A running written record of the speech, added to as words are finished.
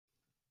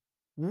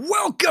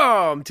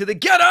Welcome to the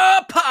Get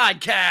Up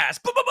Podcast.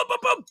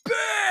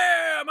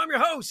 Bam! I'm your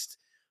host,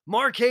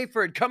 Mark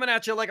Hayford, coming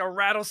at you like a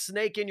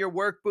rattlesnake in your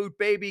work boot,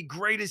 baby.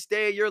 Greatest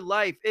day of your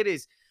life. It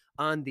is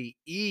on the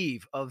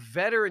eve of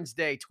Veterans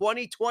Day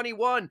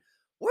 2021.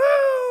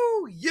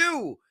 Woo!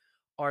 You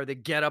are the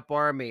Get Up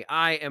Army.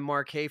 I am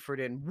Mark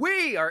Hayford, and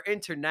we are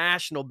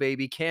international,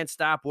 baby. Can't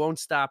stop, won't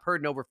stop. Heard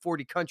in over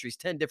 40 countries,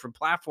 10 different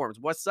platforms.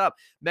 What's up?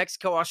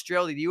 Mexico,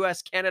 Australia, the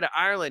US, Canada,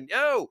 Ireland.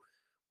 Yo!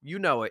 You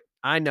know it.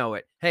 I know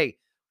it. Hey,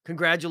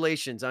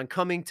 congratulations on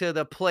coming to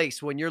the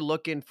place when you're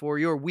looking for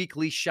your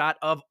weekly shot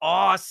of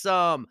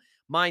awesome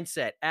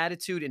mindset,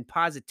 attitude, and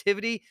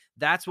positivity.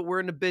 That's what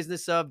we're in the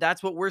business of.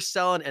 That's what we're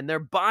selling, and they're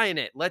buying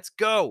it. Let's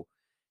go.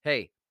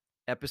 Hey,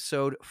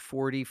 episode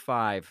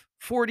 45.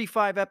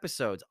 45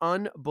 episodes.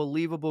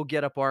 Unbelievable.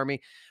 Get Up Army. I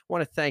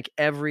want to thank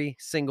every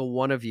single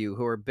one of you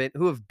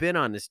who have been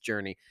on this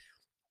journey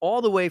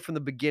all the way from the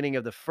beginning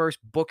of the first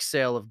book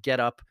sale of Get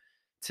Up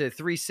to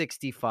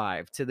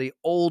 365, to the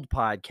old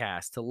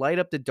podcast, to Light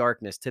Up the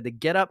Darkness, to the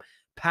Get Up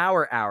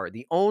Power Hour,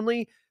 the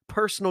only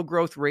personal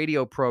growth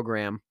radio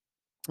program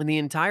in the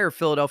entire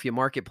Philadelphia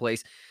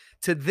marketplace,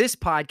 to this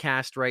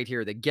podcast right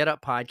here, the Get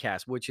Up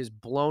Podcast, which is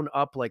blown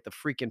up like the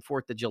freaking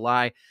 4th of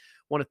July. I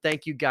want to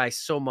thank you guys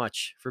so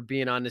much for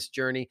being on this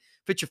journey.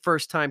 If it's your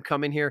first time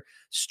coming here,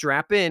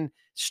 strap in,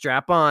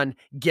 strap on,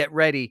 get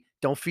ready.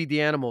 Don't feed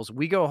the animals.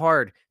 We go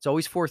hard. It's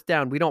always fourth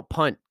down. We don't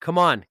punt. Come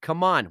on.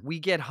 We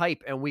get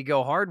hype and we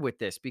go hard with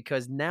this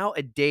because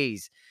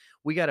nowadays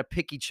we got to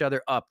pick each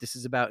other up. This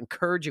is about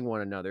encouraging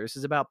one another. This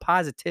is about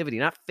positivity,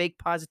 not fake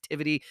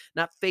positivity,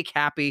 not fake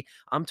happy.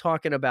 I'm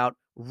talking about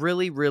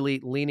really, really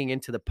leaning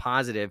into the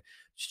positive,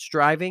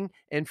 striving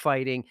and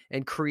fighting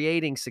and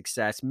creating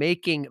success,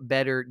 making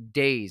better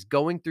days,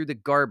 going through the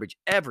garbage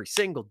every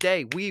single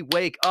day. We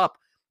wake up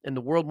and the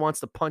world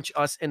wants to punch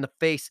us in the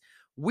face.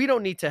 We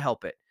don't need to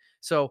help it.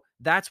 So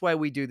that's why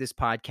we do this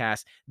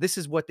podcast. This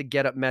is what the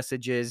Get Up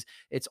message is.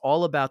 It's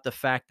all about the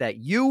fact that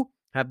you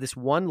have this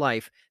one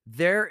life.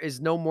 There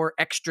is no more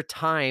extra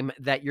time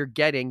that you're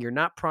getting. You're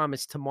not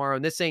promised tomorrow.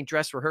 And this ain't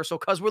dress rehearsal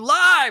because we're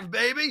live,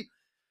 baby.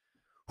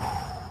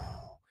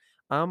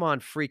 I'm on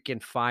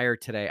freaking fire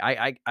today.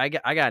 I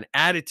got an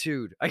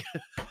attitude. I'm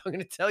going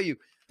to tell you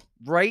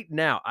right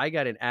now, I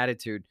got an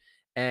attitude.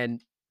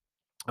 And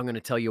I'm going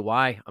to tell you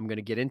why. I'm going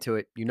to get into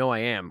it. You know I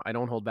am. I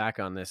don't hold back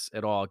on this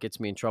at all. It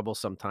gets me in trouble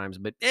sometimes,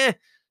 but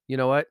you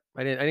know what?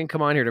 I didn't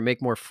come on here to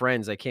make more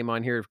friends. I came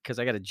on here because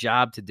I got a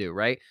job to do,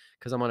 right?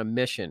 Because I'm on a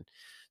mission.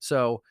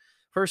 So,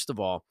 first of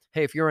all,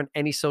 hey, if you're on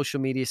any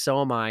social media, so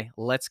am I.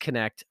 Let's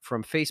connect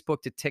from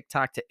Facebook to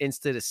TikTok to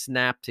Insta to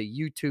Snap to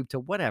YouTube to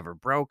whatever,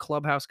 bro.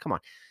 Clubhouse, come on.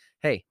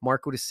 Hey,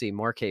 Mark with a C,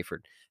 Mark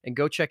Hayford. And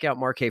go check out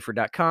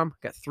markhayford.com.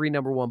 Got 3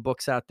 number 1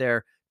 books out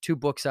there. 2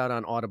 books out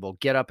on Audible.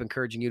 Get Up,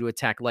 encouraging you to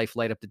attack life,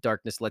 light up the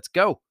darkness. Let's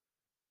go.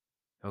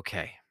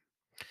 Okay.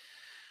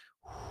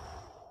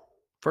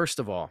 First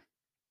of all,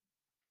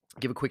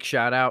 give a quick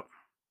shout out.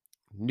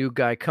 New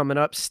guy coming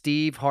up,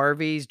 Steve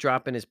Harvey's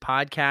dropping his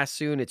podcast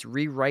soon. It's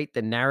Rewrite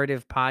the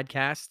Narrative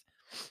podcast.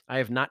 I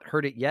have not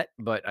heard it yet,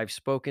 but I've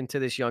spoken to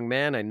this young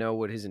man. I know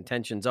what his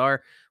intentions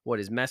are, what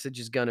his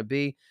message is going to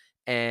be.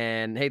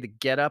 And hey, the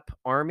Get Up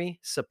Army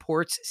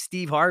supports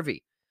Steve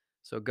Harvey.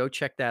 So go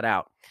check that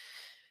out.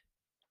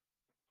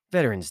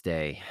 Veterans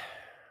Day.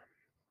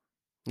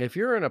 If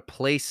you're in a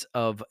place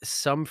of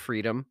some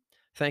freedom,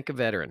 thank a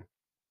veteran.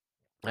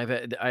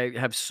 I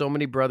have so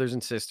many brothers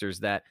and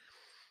sisters that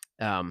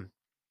have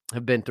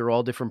been through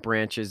all different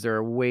branches. There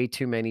are way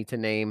too many to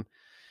name.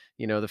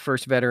 You know, the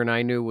first veteran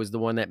I knew was the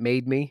one that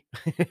made me.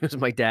 It was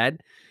my dad,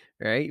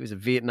 right? He was a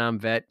Vietnam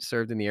vet,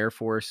 served in the Air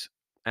Force,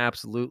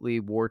 absolutely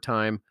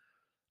wartime,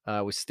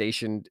 was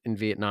stationed in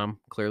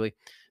Vietnam, clearly.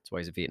 That's why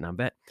he's a Vietnam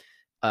vet.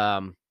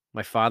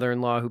 My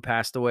father-in-law, who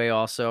passed away,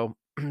 also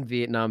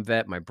Vietnam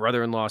vet. My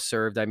brother-in-law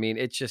served. I mean,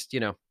 it's just,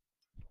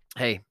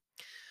 hey,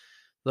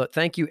 look,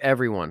 thank you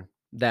everyone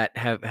that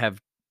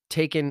have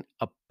taken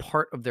a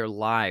part of their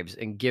lives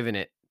and given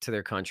it to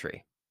their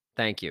country.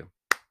 Thank you.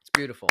 It's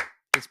beautiful.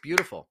 It's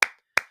beautiful.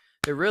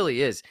 It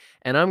really is.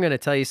 And I'm going to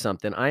tell you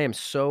something. I am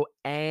so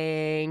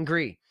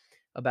angry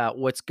about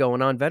what's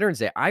going on Veterans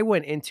Day. I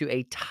went into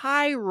a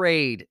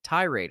tirade.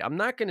 I'm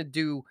not going to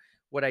do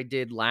what I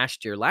did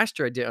last year. Last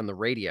year I did on the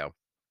radio,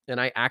 and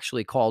I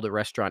actually called a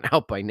restaurant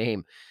out by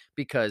name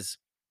because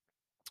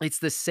it's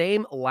the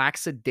same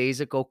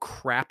lackadaisical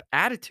crap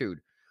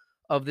attitude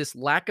of this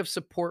lack of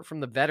support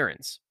from the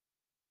veterans.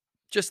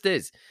 Just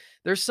is.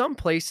 There's some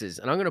places,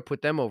 and I'm going to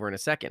put them over in a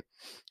second,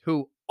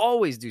 who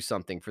always do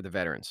something for the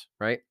veterans,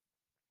 right?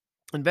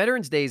 And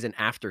Veterans Day is an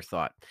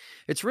afterthought.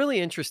 It's really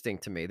interesting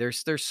to me.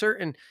 There's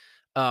certain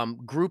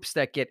groups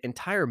that get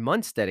entire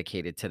months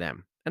dedicated to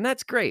them, and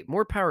that's great.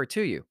 More power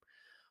to you.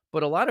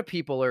 But a lot of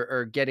people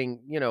are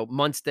getting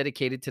months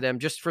dedicated to them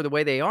just for the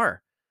way they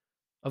are.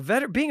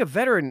 Being a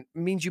veteran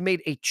means you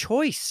made a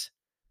choice,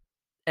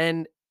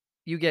 and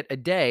you get a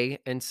day,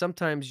 and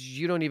sometimes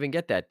you don't even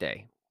get that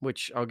day,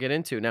 which I'll get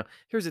into. Now,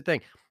 here's the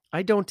thing: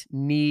 I don't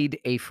need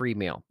a free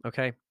meal.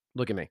 Okay,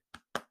 look at me.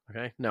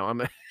 Okay, no,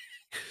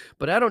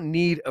 but I don't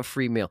need a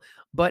free meal.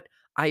 But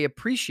I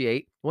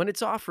appreciate when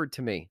it's offered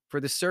to me for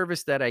the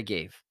service that I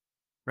gave,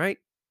 right?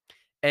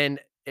 And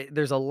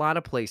there's a lot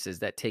of places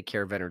that take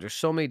care of veterans. There's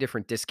so many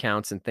different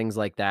discounts and things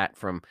like that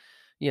from,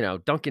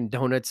 Dunkin'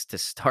 Donuts to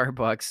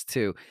Starbucks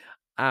to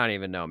I don't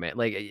even know, man.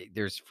 Like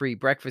there's free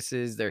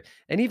breakfasts there.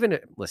 And even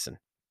listen,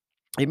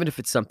 even if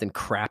it's something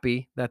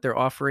crappy that they're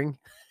offering,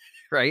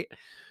 right?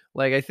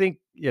 Like I think,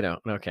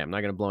 okay, I'm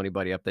not going to blow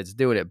anybody up that's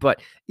doing it,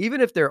 but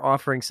even if they're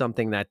offering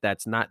something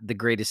that's not the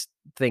greatest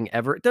thing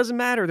ever, it doesn't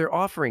matter. They're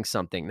offering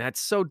something. That's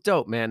so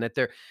dope, man, that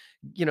they're,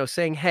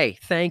 saying, "Hey,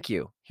 thank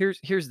you.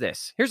 Here's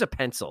this. Here's a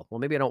pencil." Well,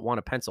 maybe I don't want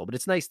a pencil, but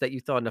it's nice that you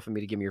thought enough of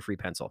me to give me your free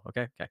pencil.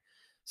 Okay? Okay.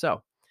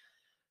 So,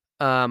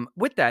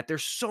 with that,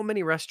 there's so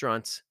many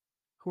restaurants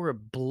who are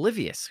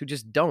oblivious, who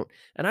just don't.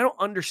 And I don't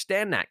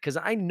understand that because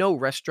I know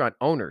restaurant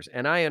owners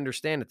and I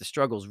understand that the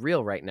struggle's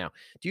real right now.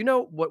 Do you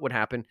know what would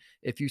happen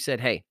if you said,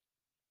 "Hey,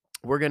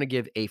 we're going to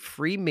give a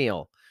free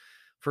meal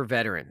for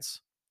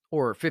veterans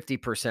or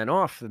 50%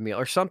 off the meal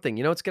or something?"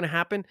 You know what's going to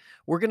happen?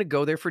 We're going to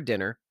go there for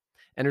dinner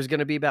and there's going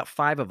to be about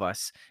 5 of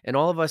us and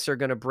all of us are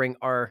going to bring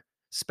our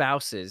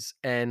spouses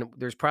and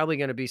there's probably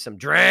going to be some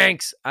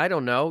drinks. I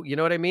don't know. You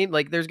know what I mean?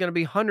 Like there's going to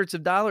be hundreds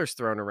of dollars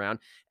thrown around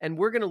and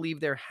we're going to leave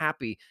there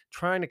happy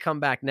trying to come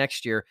back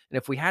next year. And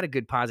if we had a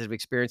good positive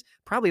experience,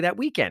 probably that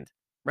weekend,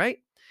 right?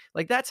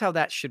 Like that's how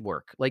that should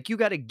work. Like you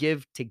got to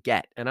give to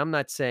get. And I'm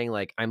not saying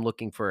like I'm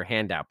looking for a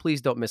handout.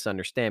 Please don't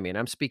misunderstand me. And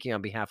I'm speaking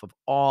on behalf of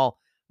all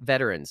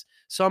veterans.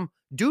 Some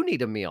do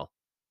need a meal.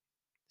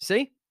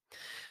 See?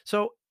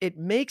 So it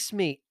makes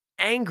me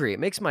angry. It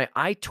makes my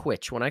eye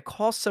twitch when I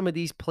call some of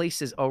these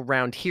places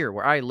around here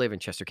where I live in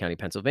Chester County,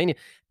 Pennsylvania,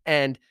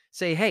 and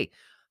say, "Hey,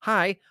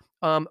 hi,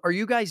 are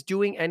you guys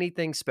doing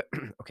anything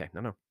okay,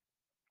 no.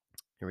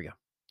 Here we go.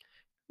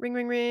 Ring,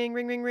 ring, ring,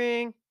 ring, ring,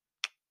 ring.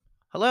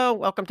 Hello,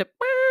 welcome to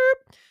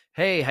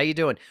Hey, how you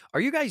doing?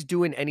 Are you guys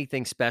doing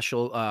anything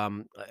special?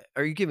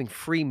 Are you giving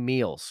free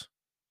meals?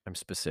 I'm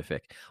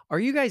specific. Are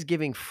you guys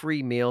giving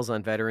free meals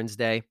on Veterans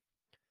Day?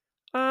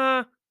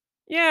 Uh,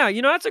 yeah,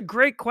 that's a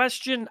great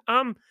question.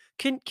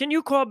 Can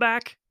you call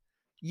back?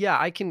 Yeah,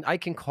 I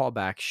can call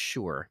back,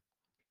 sure.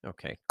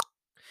 Okay.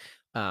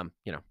 Um,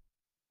 you know,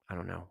 I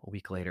don't know, a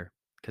week later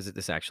because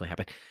this actually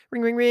happened.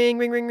 Ring, ring, ring,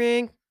 ring, ring,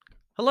 ring.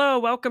 Hello,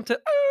 welcome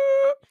to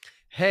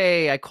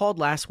Hey, I called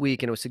last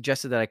week and it was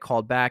suggested that I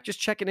called back. Just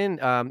checking in.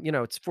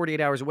 It's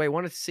 48 hours away.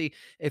 Wanted to see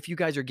if you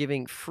guys are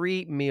giving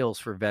free meals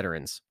for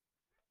veterans.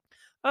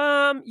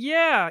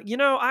 Yeah,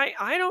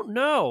 I don't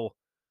know.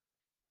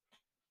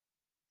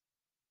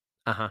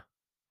 Uh-huh.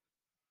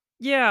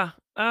 Yeah.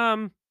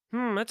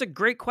 That's a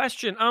great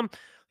question.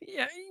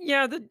 Yeah,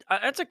 yeah,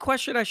 that's a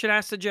question I should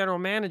ask the general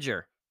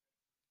manager.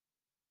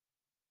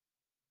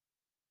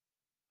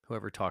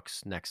 Whoever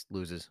talks next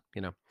loses.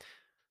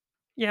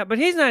 Yeah, but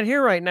he's not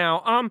here right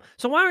now.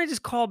 So why don't I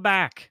just call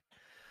back?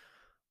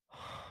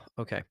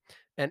 Okay.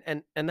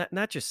 And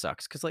that just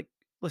sucks cuz like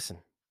listen,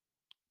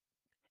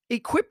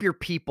 equip your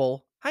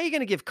people. How are you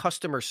going to give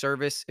customer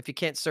service if you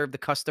can't serve the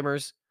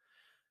customers?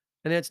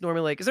 And it's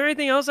normally like, "Is there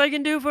anything else I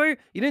can do for you?"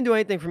 You didn't do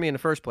anything for me in the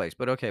first place,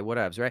 but okay,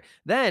 whatevs, right?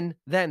 Then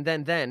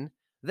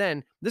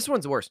this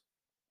one's worse.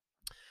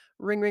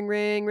 Ring, ring,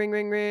 ring, ring,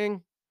 ring,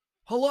 ring.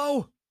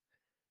 Hello?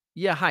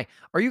 Yeah, hi.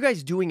 Are you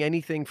guys doing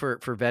anything for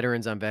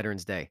veterans on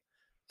Veterans Day?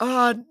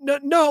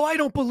 No, I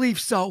don't believe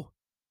so.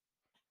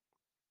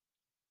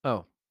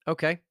 Oh,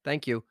 okay.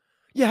 Thank you.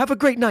 Yeah, have a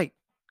great night.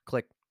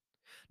 Click.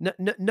 No,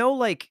 no, no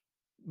like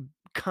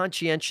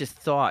conscientious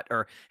thought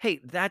or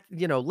hey, let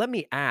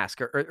me ask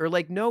or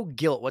like no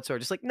guilt whatsoever.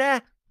 Just like, nah,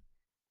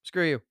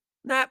 screw you.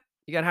 Nah,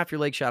 you got half your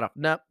leg shot off.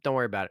 Nope, don't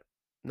worry about it.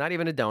 Not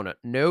even a donut.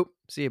 Nope.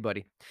 See you,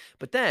 buddy.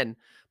 But then,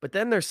 but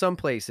then there's some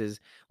places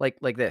like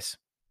this,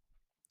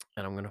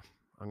 and I'm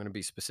gonna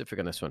be specific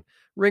on this one.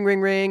 Ring,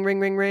 ring, ring, ring,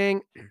 ring,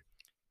 ring.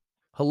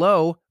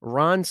 Hello,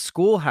 Ron's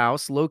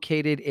Schoolhouse,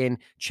 located in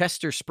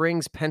Chester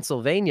Springs,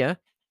 Pennsylvania.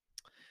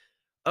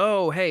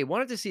 Oh, hey,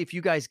 wanted to see if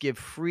you guys give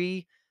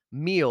free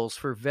meals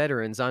for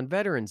veterans on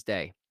Veterans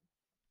Day.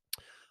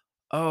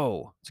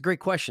 Oh, it's a great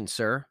question,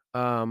 sir.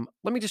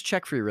 Let me just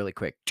check for you really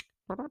quick.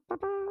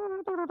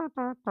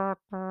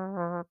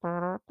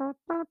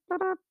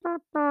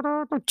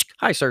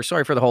 Hi, sir.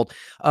 Sorry for the hold.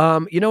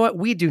 You know what?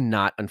 We do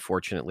not,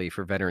 unfortunately,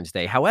 for Veterans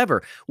Day.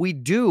 However, we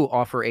do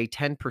offer a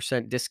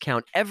 10%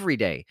 discount every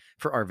day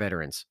for our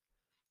veterans.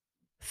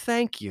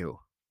 Thank you.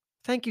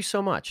 Thank you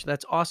so much.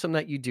 That's awesome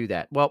that you do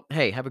that. Well,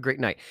 hey, have a great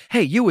night.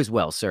 Hey, you as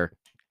well, sir.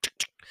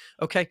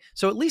 Okay.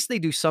 So at least they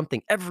do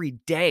something every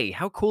day.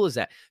 How cool is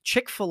that?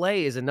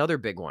 Chick-fil-A is another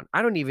big one.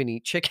 I don't even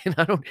eat chicken.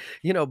 I don't,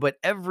 but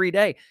every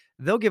day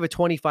they'll give a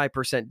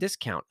 25%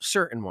 discount.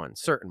 Certain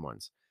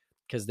ones.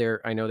 Because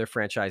I know they're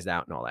franchised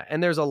out and all that.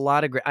 And there's a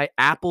lot of great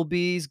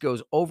Applebee's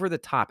goes over the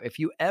top. If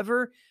you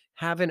ever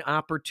have an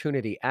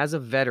opportunity as a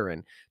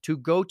veteran to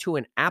go to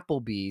an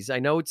Applebee's, I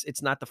know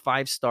it's not the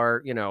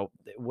 5-star,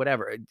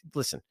 whatever.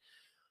 Listen,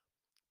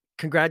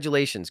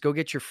 Congratulations. Go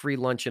get your free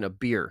lunch and a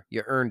beer.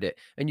 You earned it.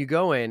 And you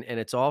go in and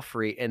it's all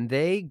free and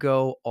they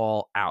go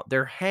all out.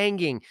 They're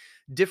hanging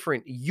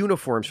different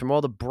uniforms from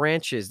all the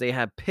branches. They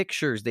have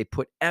pictures, they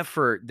put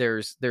effort.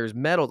 There's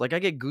medals. Like I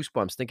get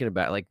goosebumps thinking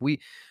about it. Like we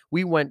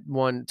went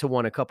one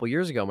a couple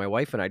years ago. My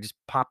wife and I just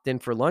popped in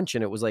for lunch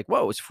and it was like,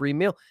 whoa, it was free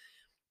meal.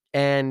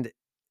 And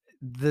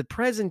the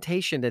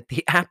presentation at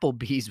the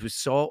Applebee's was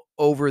so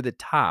over the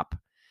top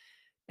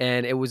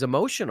and it was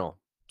emotional.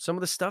 Some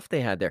of the stuff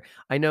they had there.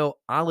 I know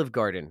Olive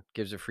Garden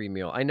gives a free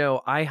meal. I know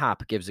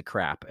IHOP gives a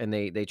crap, and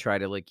they try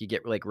to like you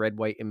get like red,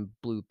 white, and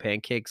blue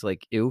pancakes.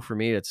 Like ew, for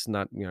me, it's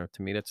not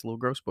to me that's a little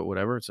gross, but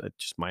whatever. It's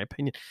just my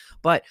opinion.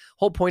 But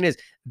whole point is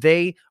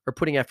they are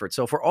putting effort.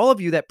 So for all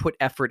of you that put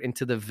effort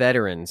into the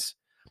veterans,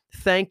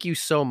 thank you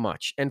so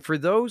much. And for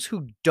those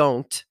who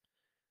don't,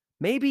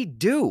 maybe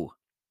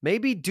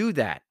maybe do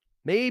that,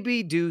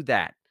 maybe do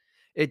that.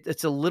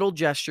 It's a little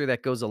gesture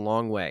that goes a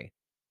long way.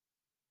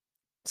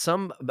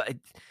 But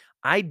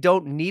I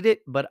don't need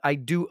it, but I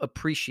do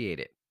appreciate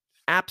it.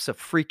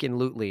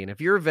 Abso-freaking-lutely. And if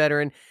you're a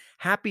veteran,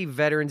 happy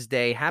Veterans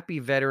Day, happy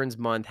Veterans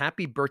Month,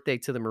 happy birthday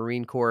to the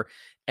Marine Corps.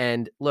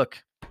 And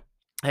look,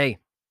 hey,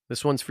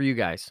 this one's for you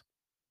guys.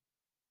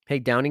 Hey,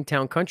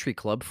 Downingtown Country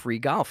Club, free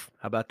golf.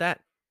 How about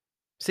that?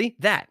 See,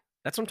 that's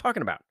what I'm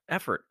talking about.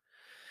 Effort.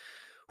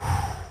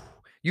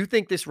 You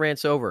think this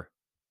rant's over,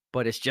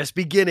 but it's just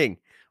beginning.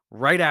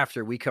 Right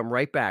after we come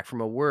right back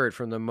from a word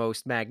from the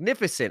most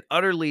magnificent,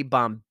 utterly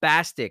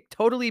bombastic,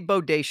 totally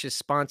bodacious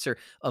sponsor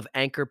of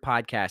Anchor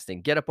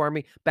Podcasting. Get Up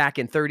Army, back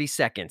in 30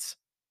 seconds.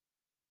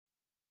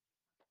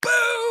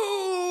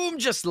 Boom!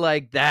 Just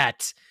like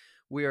that.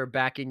 We are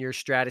back in your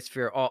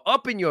stratosphere, all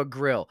up in your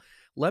grill.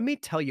 Let me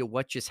tell you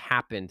what just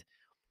happened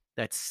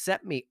that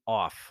set me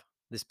off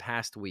this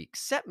past week.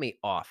 Set me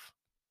off.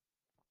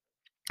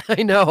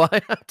 I know.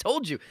 I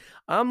told you.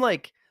 I'm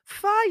like,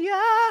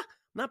 fire.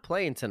 I'm not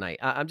playing tonight.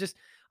 I'm just,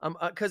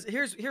 because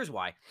here's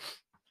why.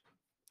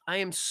 I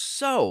am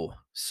so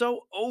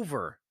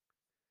over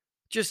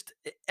just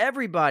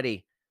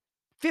everybody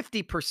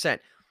 50%.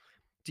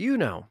 Do you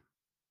know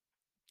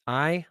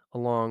I,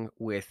 along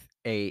with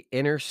a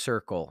inner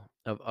circle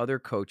of other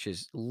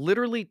coaches,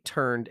 literally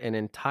turned an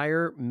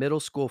entire middle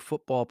school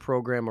football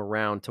program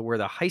around to where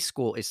the high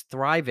school is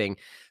thriving.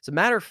 As a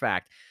matter of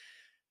fact,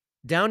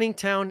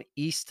 Downingtown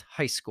East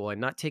High School, I'm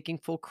not taking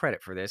full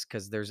credit for this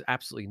because there's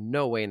absolutely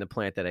no way in the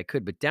planet that I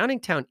could, but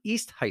Downingtown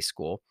East High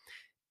School,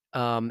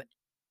 um,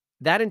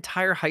 that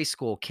entire high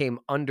school came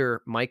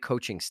under my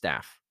coaching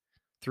staff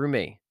through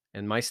me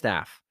and my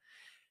staff.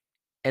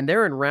 And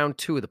they're in round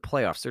 2 of the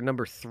playoffs. They're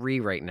number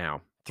 3 right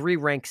now, 3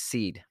 ranked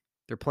seed.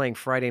 They're playing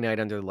Friday night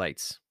under the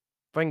lights.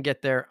 If I can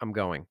get there, I'm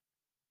going.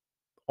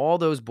 All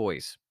those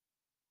boys,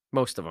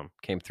 most of them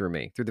came through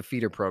me, through the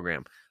feeder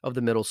program of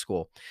the middle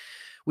school.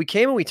 We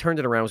came and we turned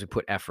it around as we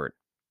put effort.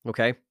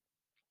 Okay.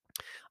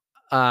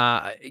 When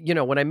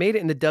I made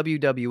it in the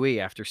WWE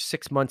after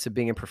 6 months of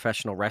being in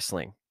professional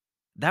wrestling,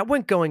 that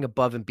went going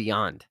above and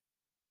beyond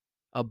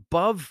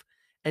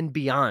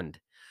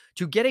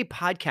to get a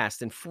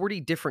podcast in 40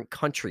 different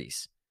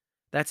countries.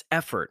 That's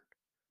effort.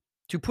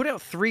 To put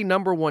out 3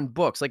 number 1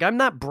 books. Like, I'm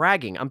not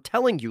bragging. I'm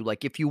telling you,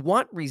 like, if you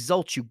want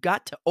results, you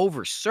got to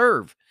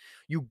overserve.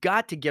 You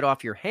got to get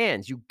off your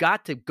hands. You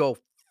got to go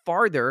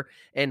farther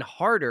and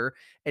harder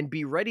and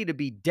be ready to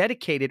be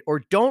dedicated or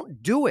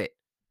don't do it.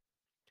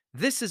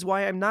 This is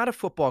why I'm not a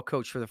football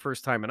coach for the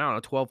first time in, I don't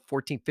know, 12,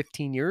 14,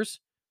 15 years.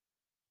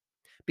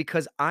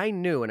 Because I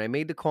knew, and I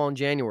made the call in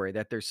January,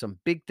 that there's some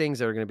big things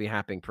that are going to be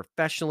happening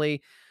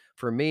professionally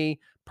for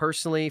me,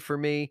 personally for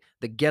me,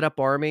 the Get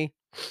Up Army.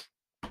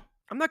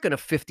 I'm not going to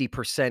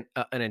 50%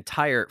 an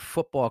entire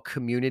football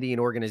community and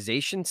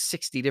organization,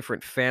 60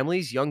 different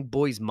families, young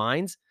boys'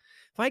 minds.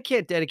 If I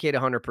can't dedicate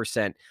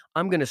 100%,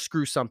 I'm going to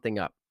screw something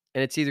up.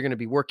 And it's either going to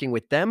be working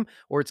with them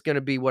or it's going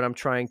to be what I'm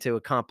trying to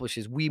accomplish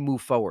as we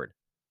move forward.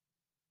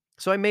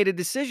 So I made a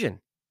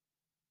decision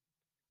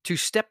to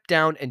step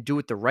down and do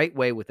it the right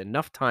way with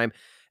enough time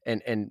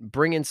and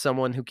bring in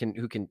someone who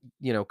can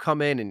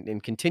come in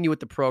and continue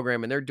with the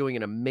program. And they're doing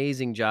an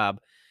amazing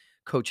job.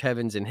 Coach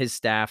Heavens and his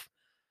staff.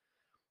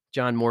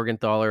 John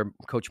Morgenthaler,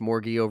 Coach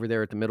Morgie over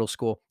there at the middle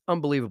school.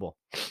 Unbelievable.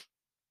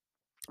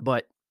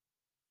 But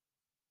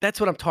that's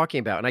what I'm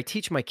talking about. And I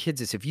teach my kids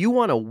this. If you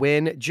want to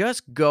win,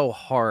 just go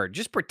hard.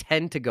 Just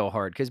pretend to go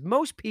hard because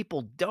most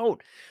people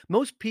don't.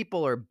 Most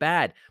people are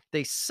bad.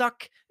 They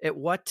suck at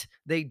what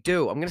they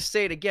do. I'm going to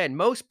say it again.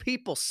 Most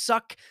people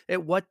suck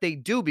at what they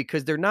do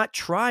because they're not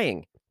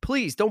trying.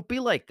 Please don't be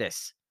like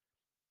this.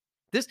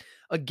 This,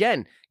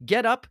 again,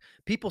 Get Up.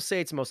 People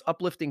say it's the most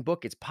uplifting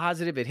book. It's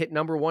positive. It hit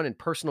number 1 in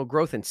personal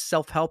growth and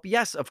self-help.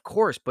 Yes, of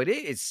course, but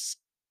it is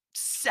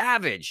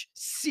savage,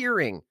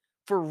 searing,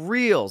 for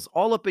reals,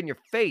 all up in your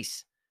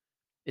face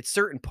at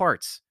certain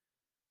parts.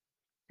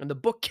 And the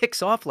book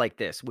kicks off like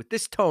this, with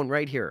this tone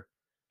right here.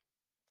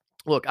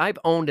 Look, I've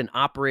owned and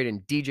operated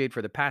and DJ'd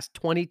for the past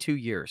 22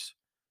 years.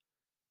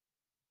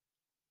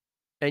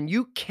 And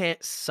you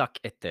can't suck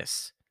at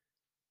this.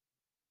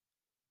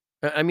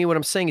 I mean, what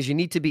I'm saying is you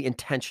need to be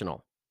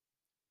intentional.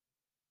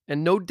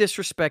 And no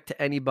disrespect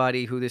to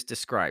anybody who this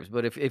describes,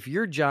 but if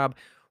your job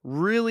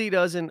really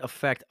doesn't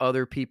affect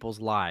other people's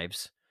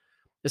lives,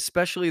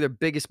 especially their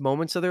biggest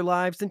moments of their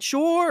lives, then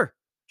sure,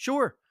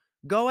 sure,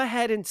 go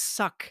ahead and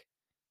suck.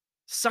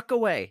 Suck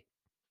away.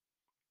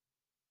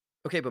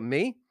 Okay, but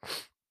me?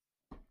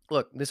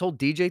 Look, this whole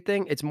DJ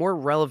thing, it's more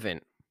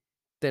relevant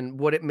than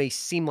what it may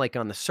seem like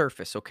on the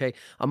surface, okay?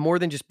 I'm more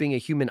than just being a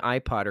human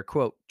iPod or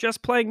quote,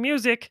 just playing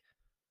music.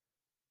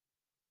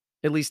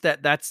 At least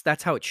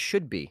that's how it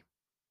should be.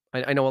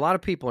 I know a lot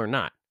of people are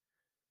not.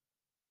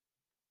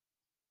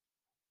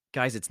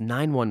 Guys, it's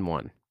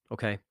 911,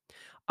 okay?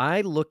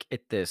 I look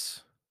at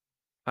this.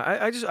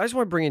 I just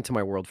want to bring it into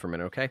my world for a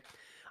minute, okay?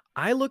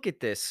 I look at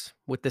this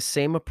with the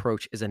same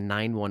approach as a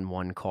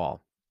 911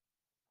 call.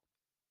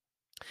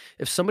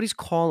 If somebody's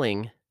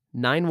calling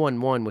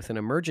 911 with an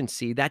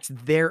emergency, that's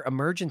their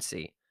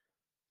emergency.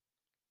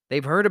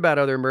 They've heard about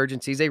other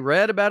emergencies, they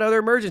read about other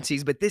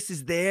emergencies, but this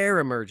is their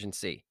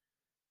emergency.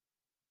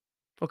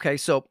 Okay,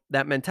 so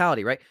that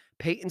mentality, right?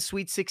 Peyton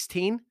Sweet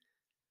 16.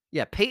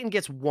 Yeah, Peyton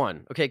gets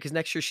one, okay, because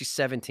next year she's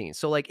 17.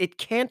 So, like, it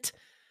can't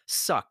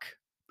suck.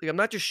 Like, I'm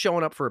not just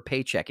showing up for a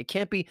paycheck. It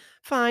can't be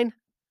fine.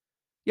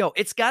 Yo,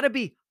 it's got to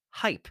be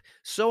hype.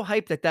 So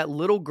hype that that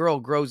little girl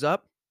grows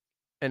up,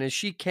 and as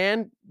she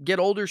can get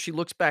older, she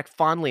looks back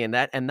fondly in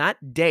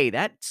that day,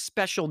 that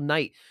special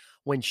night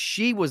when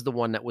she was the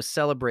one that was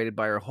celebrated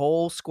by her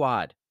whole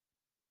squad.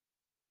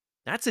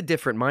 That's a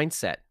different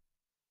mindset.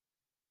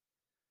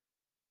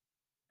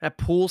 That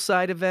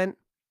poolside event,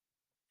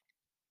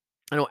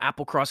 I know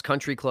Apple Cross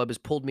Country Club has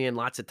pulled me in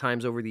lots of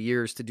times over the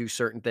years to do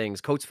certain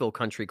things. Coatesville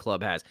Country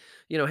Club has.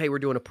 Hey, we're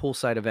doing a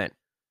poolside event.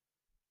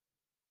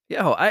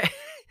 Yo,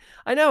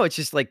 I know it's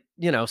just like,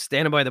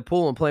 standing by the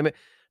pool and playing it.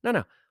 No,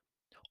 no.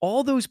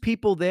 All those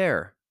people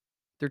there,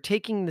 they're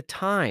taking the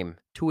time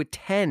to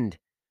attend.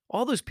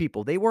 All those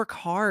people, they work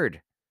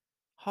hard.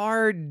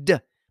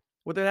 Hard.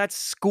 Whether that's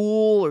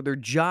school or their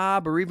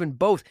job or even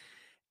both.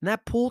 And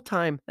that pool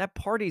time, that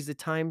party is the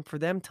time for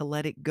them to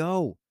let it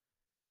go.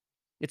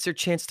 It's their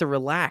chance to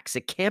relax.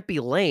 It can't be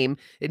lame.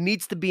 It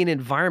needs to be an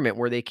environment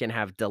where they can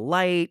have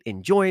delight,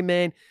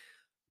 enjoyment,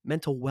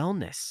 mental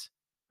wellness.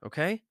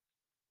 Okay?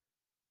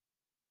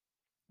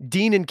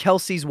 Dean and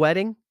Kelsey's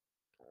wedding.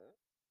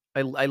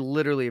 I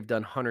literally have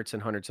done hundreds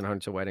and hundreds and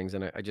hundreds of weddings,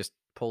 and I just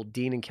pulled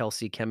Dean and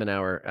Kelsey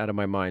Kemenauer out of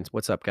my mind.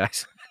 What's up,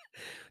 guys?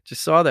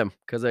 Just saw them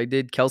because I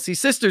did Kelsey's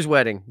sister's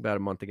wedding about a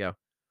month ago.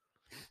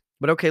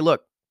 But okay,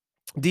 look,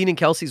 Dean and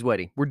Kelsey's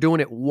wedding. We're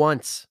doing it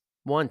once.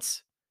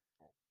 Once.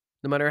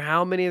 No matter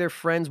how many of their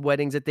friends'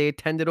 weddings that they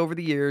attended over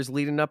the years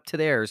leading up to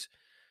theirs,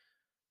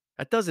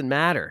 that doesn't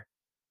matter.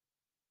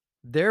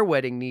 Their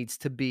wedding needs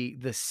to be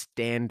the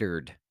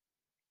standard.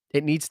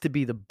 It needs to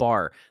be the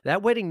bar.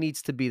 That wedding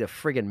needs to be the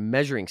friggin'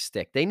 measuring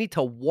stick. They need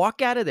to walk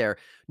out of there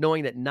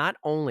knowing that not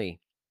only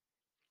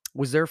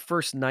was their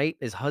first night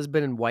as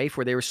husband and wife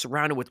where they were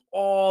surrounded with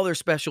all their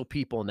special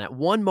people, and that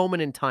one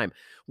moment in time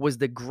was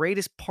the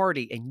greatest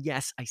party. And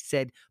yes, I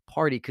said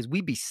party because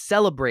we'd be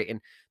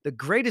celebrating the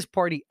greatest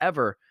party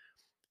ever,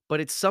 but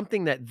it's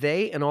something that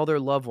they and all their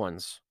loved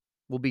ones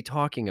will be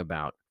talking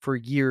about for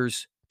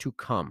years to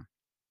come.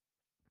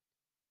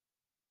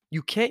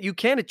 You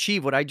can't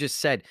achieve what I just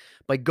said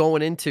by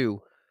going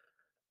into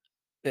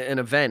an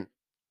event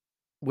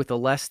with a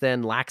less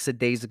than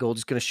lackadaisical,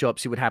 just going to show up,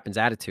 see what happens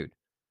attitude.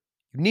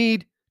 You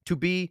need to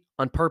be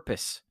on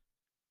purpose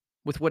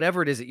with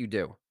whatever it is that you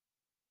do.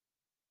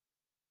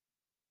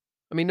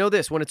 I mean, know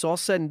this, when it's all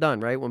said and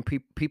done, right? When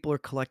people are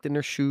collecting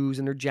their shoes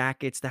and their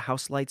jackets, the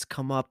house lights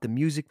come up, the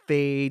music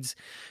fades,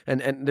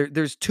 and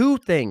there's two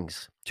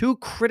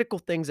critical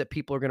things that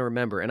people are going to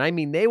remember. And I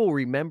mean, they will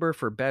remember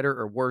for better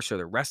or worse or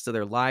the rest of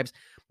their lives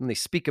when they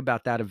speak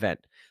about that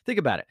event. Think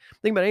about it.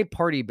 Think about any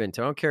party you've been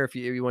to. I don't care if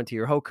you went to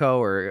your HOCO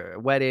or a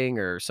wedding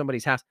or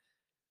somebody's house.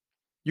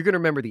 You're going to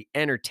remember the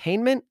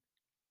entertainment,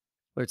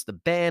 whether it's the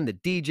band, the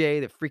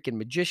DJ, the freaking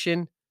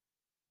magician,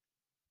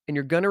 and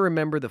you're going to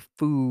remember the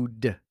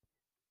food.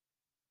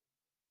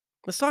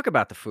 Let's talk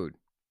about the food.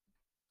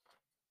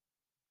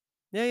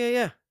 Yeah, yeah,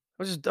 yeah.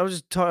 I was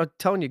just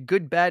telling you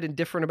good, bad, and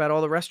different about all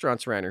the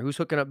restaurants around here. Who's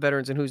hooking up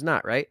veterans and who's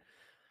not, right?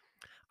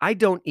 I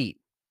don't eat.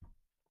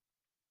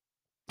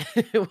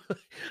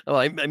 Well,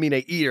 I mean,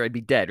 I eat or I'd be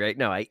dead, right?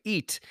 No, I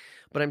eat,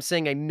 but I'm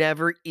saying I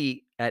never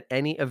eat at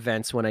any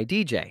events when I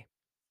DJ.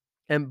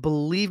 And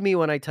believe me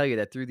when I tell you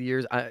that through the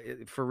years,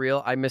 for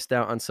real, I missed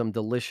out on some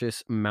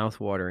delicious,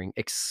 mouth-watering,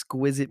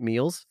 exquisite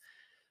meals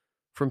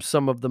from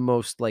some of the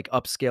most like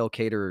upscale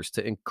caterers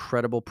to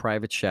incredible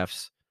private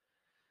chefs.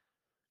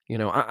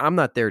 I'm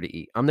not there to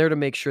eat. I'm there to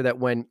make sure that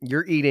when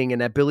you're eating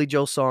and that Billy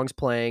Joel song's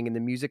playing and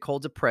the music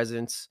holds a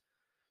presence,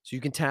 so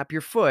you can tap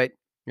your foot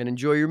and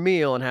enjoy your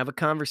meal and have a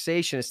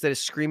conversation instead of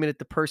screaming at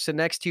the person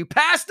next to you,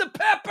 pass the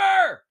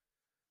pepper.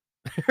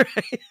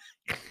 Right?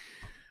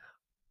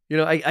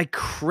 I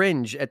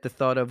cringe at the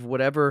thought of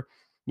whatever,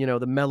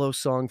 the mellow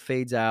song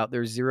fades out.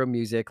 There's zero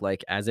music,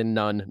 like as in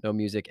none, no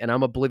music. And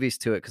I'm oblivious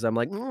to it because I'm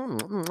like,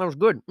 that was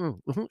good.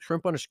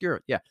 Shrimp on a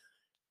skewer. Yeah.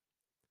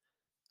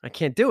 I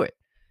can't do it.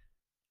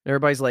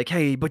 Everybody's like,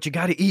 "Hey, but you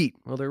gotta eat."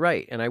 Well, they're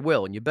right, and I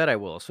will, and you bet I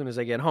will as soon as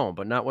I get home,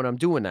 but not when I'm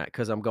doing that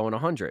because 'cause I'm going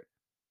 100.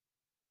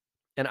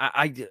 And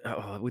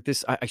with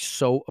this, I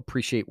so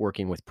appreciate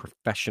working with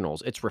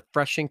professionals. It's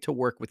refreshing to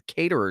work with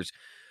caterers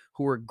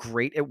who are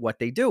great at what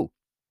they do.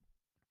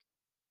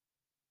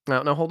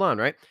 Now hold on,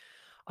 right?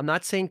 I'm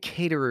not saying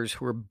caterers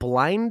who are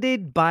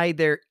blinded by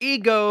their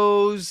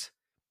egos.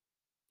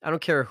 I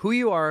don't care who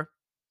you are.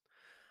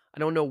 I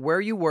don't know where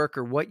you work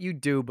or what you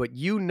do, but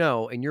you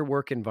know in your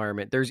work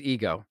environment, there's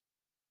ego.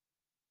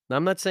 Now,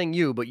 I'm not saying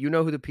you, but you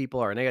know who the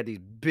people are, and they got these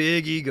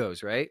big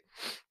egos, right?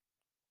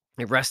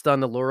 They rest on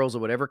the laurels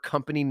of whatever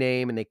company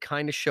name, and they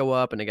kind of show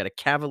up, and they got a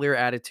cavalier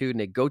attitude, and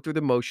they go through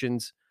the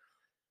motions.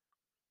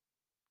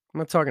 I'm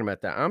not talking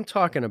about that. I'm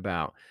talking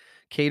about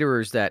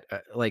caterers that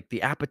like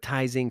the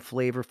appetizing,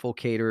 flavorful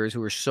caterers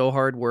who are so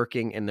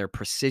hardworking and they're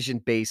precision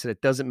based. And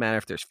it doesn't matter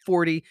if there's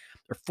 40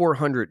 or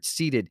 400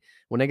 seated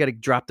when they got to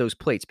drop those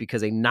plates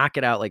because they knock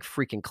it out like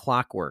freaking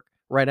clockwork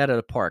right out of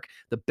the park.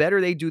 The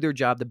better they do their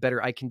job, the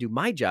better I can do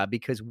my job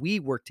because we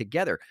work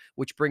together,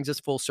 which brings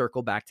us full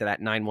circle back to that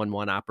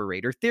 911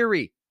 operator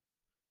theory.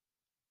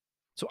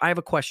 So I have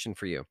a question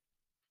for you.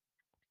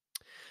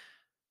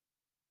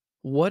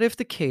 What if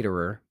the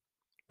caterer,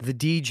 the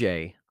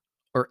DJ,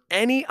 or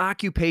any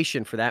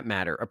occupation for that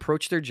matter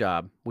approach their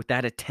job with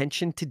that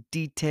attention to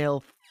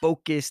detail,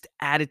 focused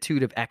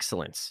attitude of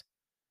excellence?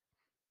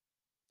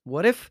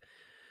 What if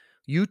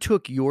you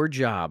took your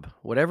job,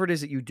 whatever it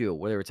is that you do,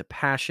 whether it's a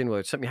passion,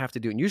 whether it's something you have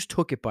to do, and you just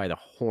took it by the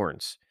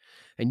horns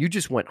and you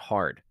just went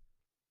hard?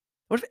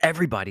 What if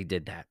everybody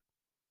did that?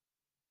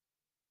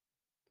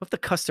 What if the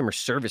customer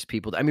service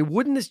people, I mean,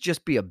 wouldn't this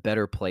just be a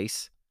better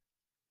place?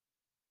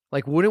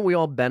 Like, wouldn't we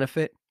all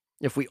benefit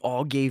if we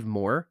all gave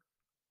more?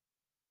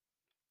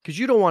 Because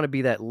you don't want to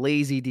be that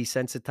lazy,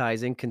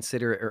 desensitized,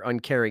 inconsiderate, or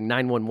uncaring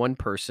 911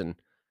 person.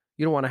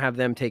 You don't want to have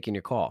them taking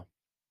your call.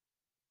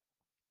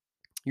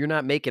 You're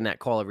not making that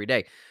call every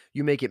day.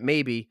 You make it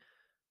maybe,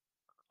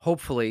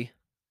 hopefully,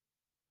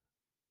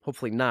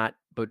 hopefully not.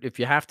 But if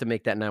you have to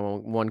make that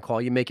 911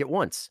 call, you make it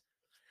once.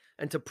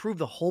 And to prove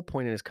the whole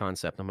point of this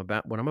concept,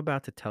 what I'm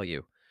about to tell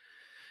you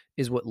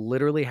is what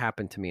literally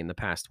happened to me in the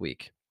past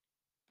week.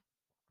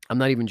 I'm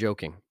not even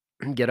joking.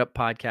 Get Up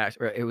podcast.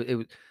 It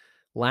was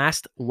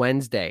last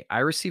Wednesday. I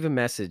receive a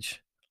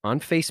message on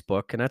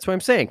Facebook, and that's what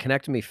I'm saying.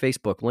 Connect with me,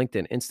 Facebook,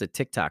 LinkedIn, Insta,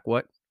 TikTok,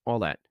 what? All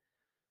that.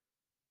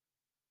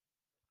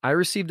 I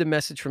received a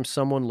message from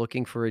someone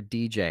looking for a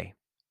DJ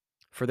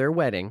for their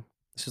wedding.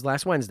 This is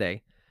last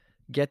Wednesday.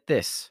 Get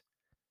this.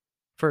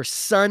 For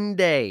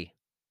Sunday.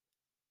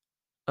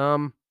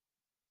 Um,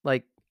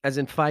 like as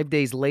in 5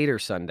 days later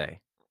Sunday.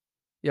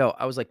 Yo,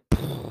 I was like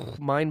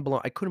mind blown.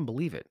 I couldn't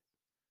believe it.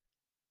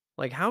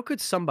 Like, how could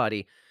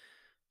somebody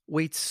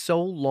wait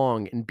so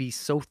long and be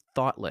so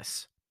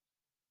thoughtless?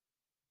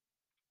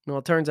 Well,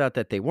 it turns out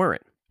that they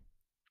weren't,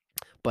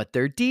 but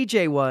their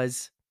DJ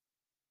was.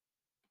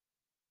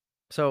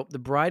 So the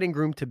bride and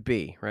groom to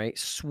be, right?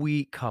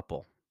 Sweet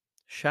couple.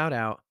 Shout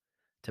out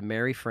to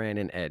Mary, Fran,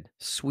 and Ed.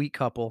 Sweet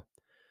couple.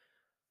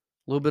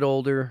 A little bit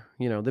older,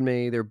 than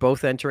me. They're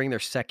both entering their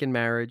second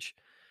marriage.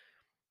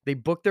 They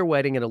booked their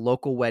wedding at a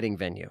local wedding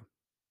venue.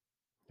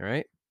 All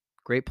right.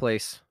 Great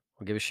place.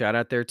 I'll give a shout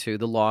out there too.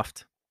 The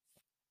Loft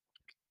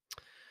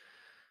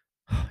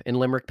in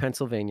Limerick,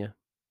 Pennsylvania.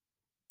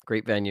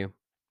 Great venue.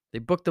 They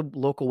booked the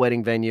local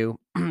wedding venue.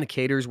 The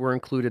caterers were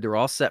included. They're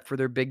all set for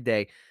their big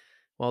day.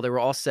 Well, they were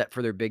all set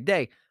for their big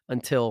day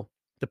until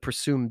the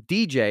presumed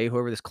DJ,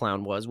 whoever this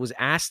clown was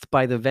asked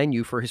by the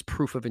venue for his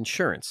proof of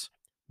insurance.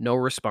 No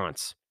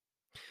response.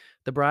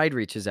 The bride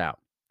reaches out.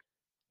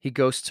 He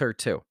ghosts her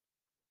too.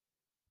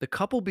 The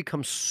couple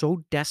becomes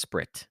so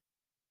desperate.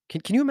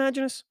 Can you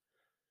imagine this?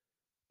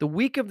 The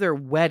week of their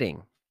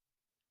wedding,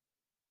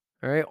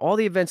 all right, all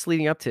the events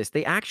leading up to this,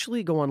 they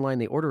actually go online,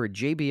 they order a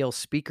JBL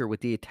speaker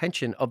with the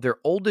attention of their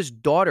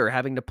oldest daughter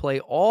having to play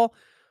all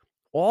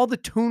the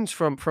tunes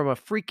from a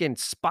freaking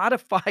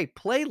Spotify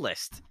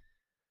playlist.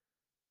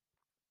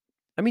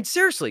 I mean,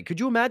 seriously,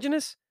 could you imagine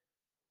this?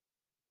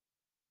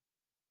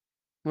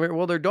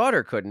 Well, their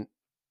daughter couldn't.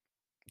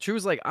 She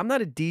was like, "I'm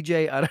not a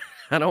DJ.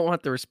 I don't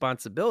want the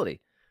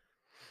responsibility."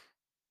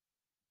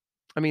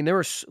 I mean, there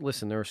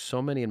are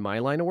so many in my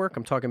line of work.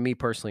 I'm talking me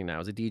personally now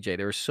as a DJ.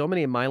 There are so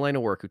many in my line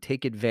of work who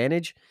take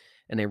advantage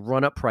and they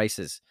run up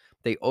prices.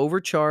 They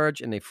overcharge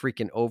and they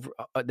freaking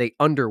they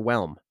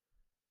underwhelm.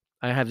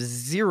 I have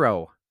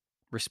zero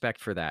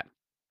respect for that.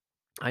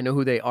 I know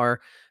who they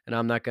are, and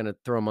I'm not going to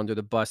throw them under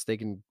the bus. They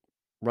can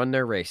run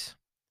their race.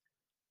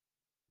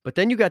 But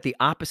then you got the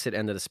opposite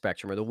end of the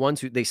spectrum, or the ones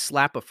who they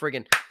slap a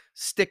friggin'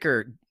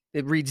 sticker.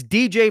 It reads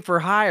DJ for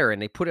hire,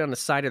 and they put it on the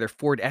side of their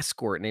Ford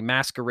Escort, and they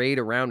masquerade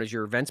around as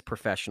your events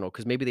professional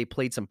because maybe they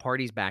played some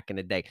parties back in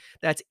the day.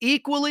 That's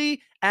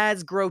equally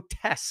as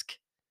grotesque.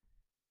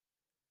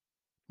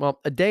 Well,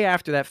 a day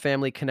after that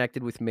family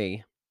connected with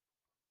me,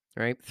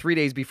 right, 3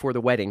 days before the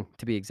wedding,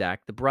 to be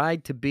exact, the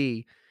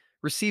bride-to-be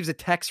receives a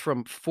text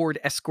from Ford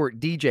Escort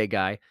DJ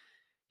guy.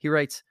 He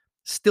writes,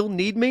 "Still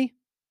need me?"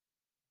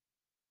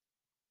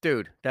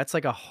 Dude, that's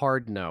like a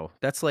hard no.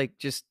 That's like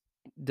just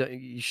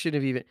You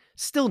shouldn't have even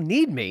still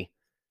need me.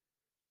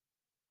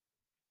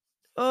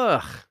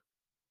 Ugh.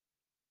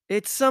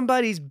 It's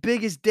somebody's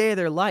biggest day of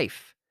their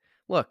life.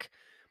 Look,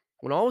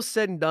 when all was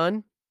said and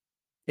done,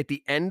 at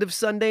the end of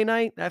Sunday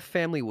night, that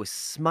family was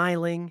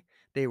smiling,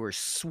 they were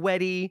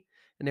sweaty,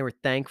 and they were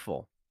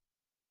thankful.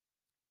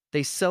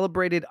 They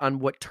celebrated on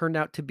what turned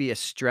out to be a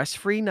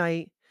stress-free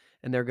night,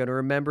 and they're gonna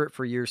remember it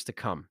for years to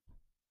come.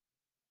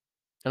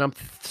 And I'm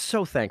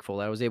so thankful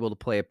that I was able to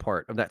play a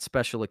part of that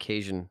special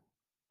occasion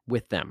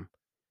with them.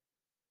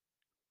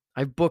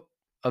 I've booked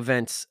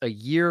events a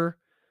year,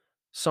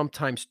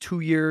 sometimes 2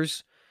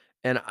 years,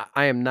 and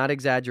I am not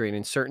exaggerating.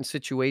 In certain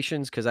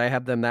situations, because I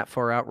have them that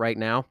far out right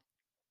now,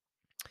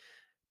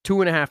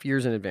 2.5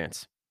 years in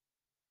advance.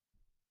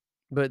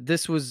 But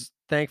this was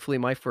thankfully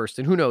my first,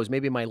 and who knows,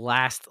 maybe my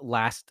last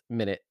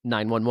minute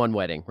 911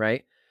 wedding,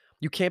 right?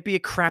 You can't be a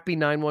crappy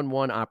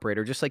 911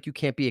 operator, just like you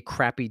can't be a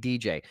crappy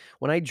DJ.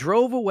 When I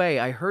drove away,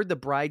 I heard the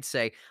bride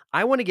say,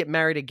 "I want to get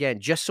married again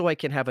just so I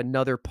can have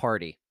another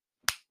party."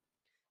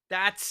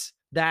 That's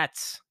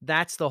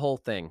the whole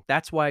thing.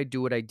 That's why I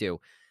do what I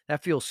do.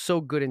 That feels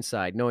so good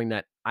inside knowing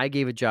that I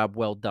gave a job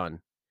well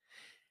done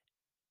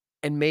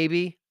and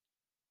maybe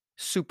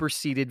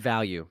superseded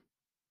value.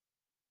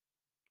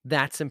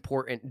 That's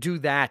important. Do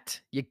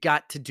that. You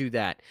got to do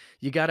that.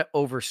 You got to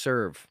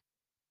overserve.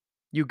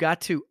 You got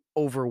to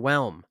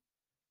overwhelm.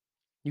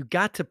 You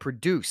got to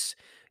produce.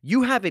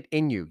 You have it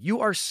in you. You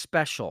are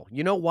special.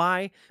 You know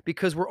why?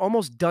 Because we're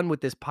almost done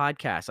with this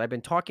podcast. I've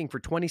been talking for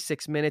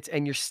 26 minutes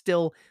and you're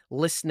still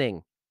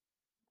listening.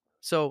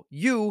 So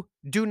you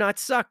do not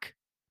suck.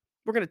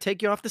 We're going to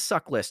take you off the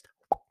suck list.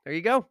 There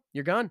you go.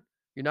 You're gone.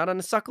 You're not on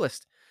the suck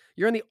list.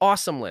 You're on the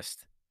awesome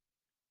list.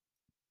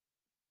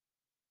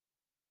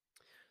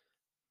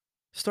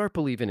 Start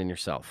believing in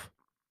yourself.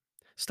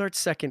 Start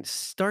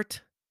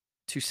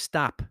to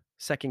stop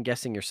second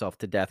guessing yourself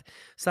to death.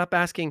 Stop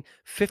asking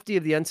 50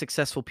 of the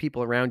unsuccessful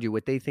people around you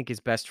what they think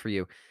is best for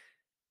you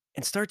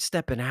and start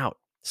stepping out.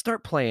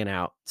 Start playing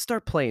out.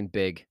 Start playing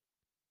big.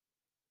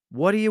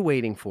 What are you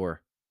waiting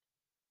for?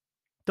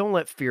 Don't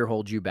let fear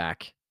hold you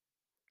back.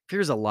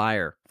 Fear's a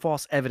liar,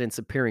 false evidence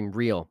appearing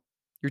real.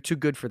 You're too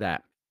good for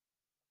that.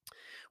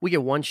 We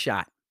get one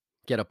shot,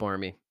 Get Up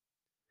Army.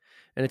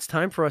 And it's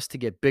time for us to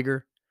get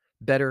bigger,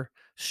 better,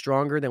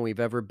 stronger than we've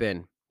ever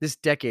been. This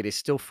decade is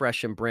still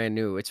fresh and brand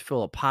new. It's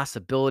full of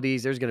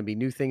possibilities. There's going to be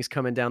new things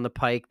coming down the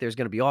pike. There's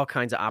going to be all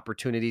kinds of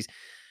opportunities.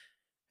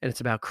 And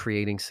it's about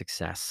creating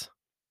success.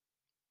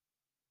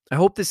 I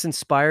hope this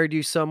inspired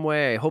you some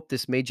way. I hope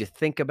this made you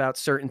think about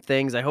certain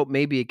things. I hope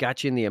maybe it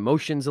got you in the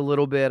emotions a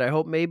little bit. I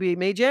hope maybe it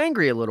made you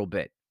angry a little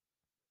bit.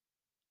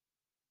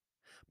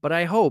 But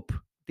I hope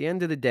at the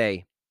end of the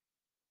day,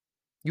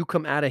 you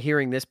come out of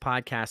hearing this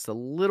podcast a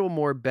little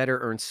more better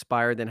or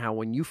inspired than how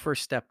when you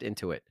first stepped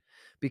into it,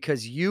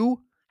 because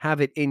you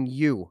have it in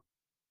you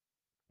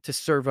to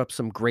serve up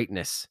some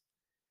greatness.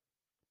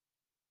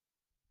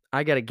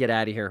 I got to get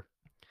out of here.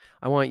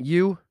 I want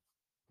you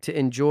to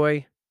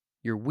enjoy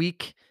your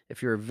week.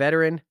 If you're a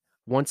veteran,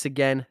 once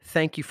again,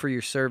 thank you for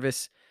your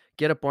service.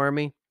 Get Up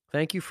Army,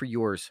 thank you for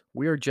yours.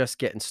 We are just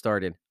getting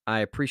started. I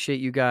appreciate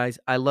you guys.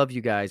 I love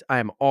you guys. I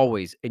am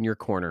always in your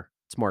corner.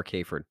 It's Mark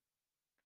Hayford.